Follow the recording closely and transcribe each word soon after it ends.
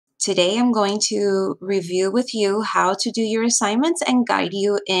Today I'm going to review with you how to do your assignments and guide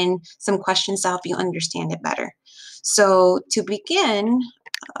you in some questions to help you understand it better. So to begin,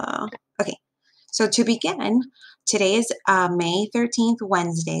 uh, okay, so to begin, today is May 13th,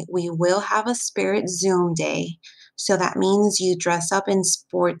 Wednesday. We will have a Spirit Zoom day. So that means you dress up in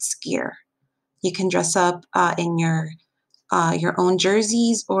sports gear. You can dress up in your own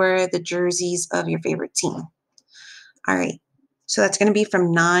jerseys or the jerseys of your favorite team. All right, so that's going to be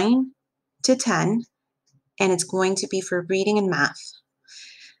from 9 to 10, and it's going to be for reading and math.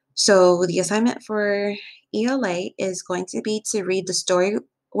 So the assignment for ELA is going to be to read the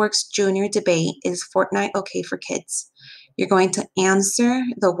Storyworks Junior debate, Is Fortnite Okay for Kids? You're going to answer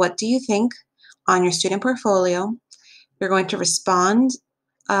the what do you think on your student portfolio. You're going to respond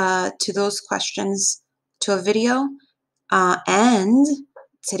to those questions to a video, and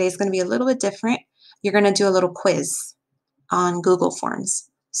today's going to be a little bit different. You're going to do a little quiz on Google Forms.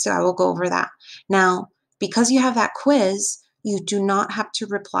 So I will go over that. Now, because you have that quiz, you do not have to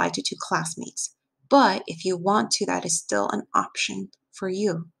reply to two classmates. But if you want to, that is still an option for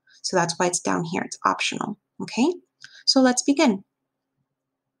you. So that's why it's down here. It's optional. Okay? So let's begin.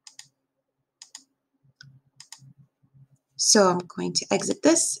 So I'm going to exit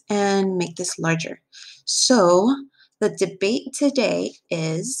this and make this larger. So the debate today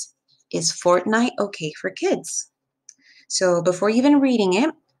is Fortnite okay for kids? So before even reading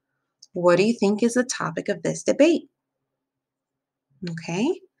it, what do you think is the topic of this debate?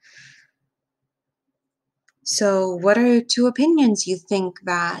 Okay. So what are two opinions you think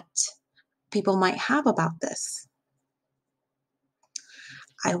that people might have about this?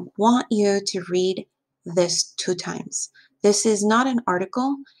 I want you to read this 2 times. This is not an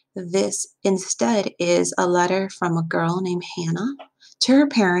article. This instead is a letter from a girl named Hannah to her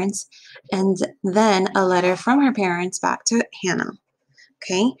parents, and then a letter from her parents back to Hannah.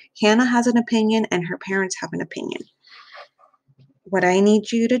 Okay? Hannah has an opinion and her parents have an opinion. What I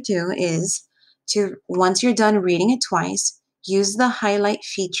need you to do is once you're done reading it twice, use the highlight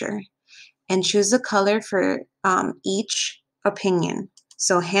feature and choose the color for each opinion.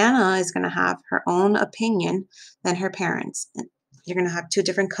 So Hannah is going to have her own opinion than her parents. You're going to have 2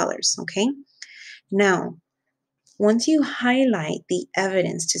 different colors, okay? Now, once you highlight the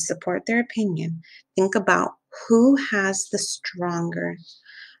evidence to support their opinion, think about who has the stronger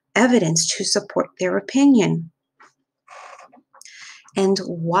evidence to support their opinion. And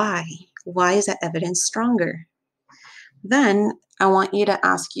why? Why is that evidence stronger? Then I want you to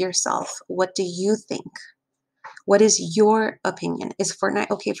ask yourself, what do you think? What is your opinion? Is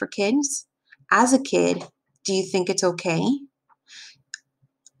Fortnite okay for kids? As a kid, do you think it's okay?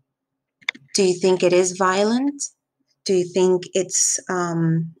 Do you think it is violent? Do you think it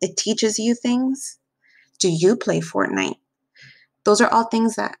teaches you things? Do you play Fortnite? Those are all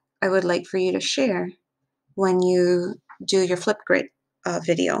things that I would like for you to share when you do your Flipgrid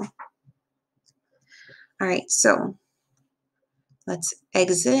video. All right, so let's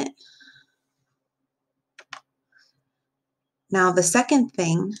exit. Now, the second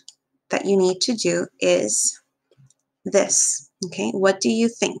thing that you need to do is this, okay? What do you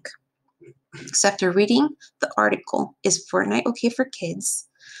think? So after reading the article, Is Fortnite okay for kids?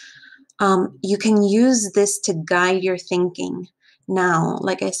 You can use this to guide your thinking. Now,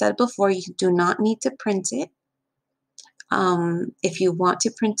 like I said before, you do not need to print it. If you want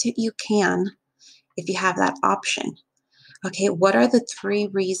to print it, you can, if you have that option. Okay, what are the 3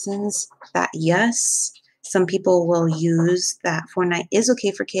 reasons that yes, some people will use that Fortnite is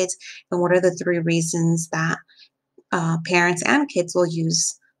okay for kids, and what are the 3 reasons that parents and kids will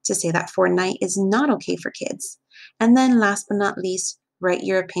use to say that Fortnite is not okay for kids? And then last but not least, write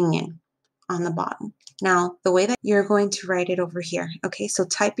your opinion on the bottom. Now, the way that you're going to write it over here, okay, so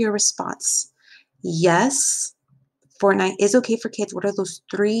type your response. Yes, Fortnite is okay for kids. What are those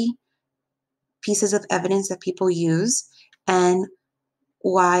 3 pieces of evidence that people use? And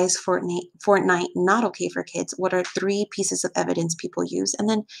why is Fortnite not okay for kids? What are 3 pieces of evidence people use? And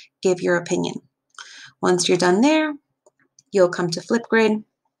then give your opinion. Once you're done there, you'll come to Flipgrid,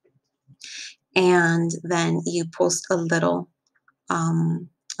 and then you post a little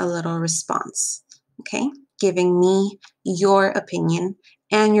response, okay, giving me your opinion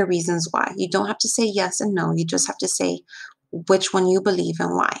and your reasons why. You don't have to say yes and no. You just have to say which one you believe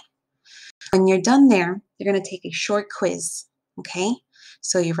and why. When you're done there, you're going to take a short quiz, okay?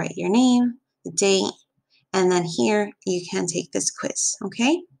 So you write your name, the date, and then here you can take this quiz,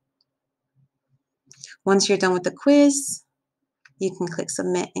 okay? Once you're done with the quiz, you can click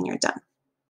submit and you're done.